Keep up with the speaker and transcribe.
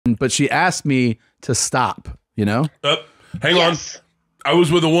but she asked me to stop, you know? Hang on. I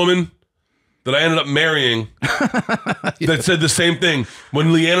was with a woman that I ended up marrying that said the same thing. When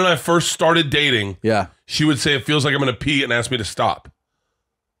Leanne and I first started dating, she would say, it feels like I'm going to pee, and ask me to stop.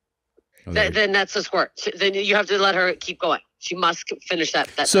 Then that's a squirt. Then you have to let her keep going. She must finish that.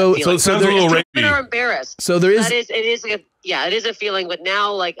 So it sounds a little rapey. Women are embarrassed. So there is. It is a feeling, but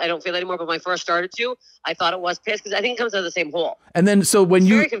now like I don't feel it anymore. But when I first started to, I thought it was piss because I think it comes out of the same hole. And then so when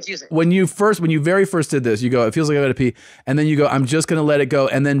very confusing. When you very first did this, you go, it feels like I gotta pee, and then you go, I'm just gonna let it go.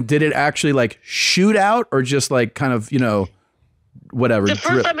 And then did it actually like shoot out or just like kind of, you know, whatever? The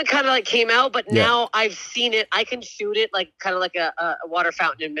first time it kind of like came out, but now I've seen it. I can shoot it like kind of like a water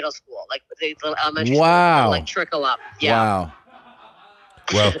fountain in middle school, like the elementary school, like trickle up. Yeah. Wow.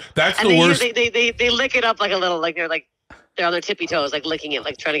 Well, that's and the worst. They lick it up like a little, like they're on their tippy toes, like licking it,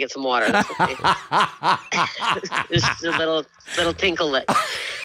 like trying to get some water. That's what they, just a little tinkle lick.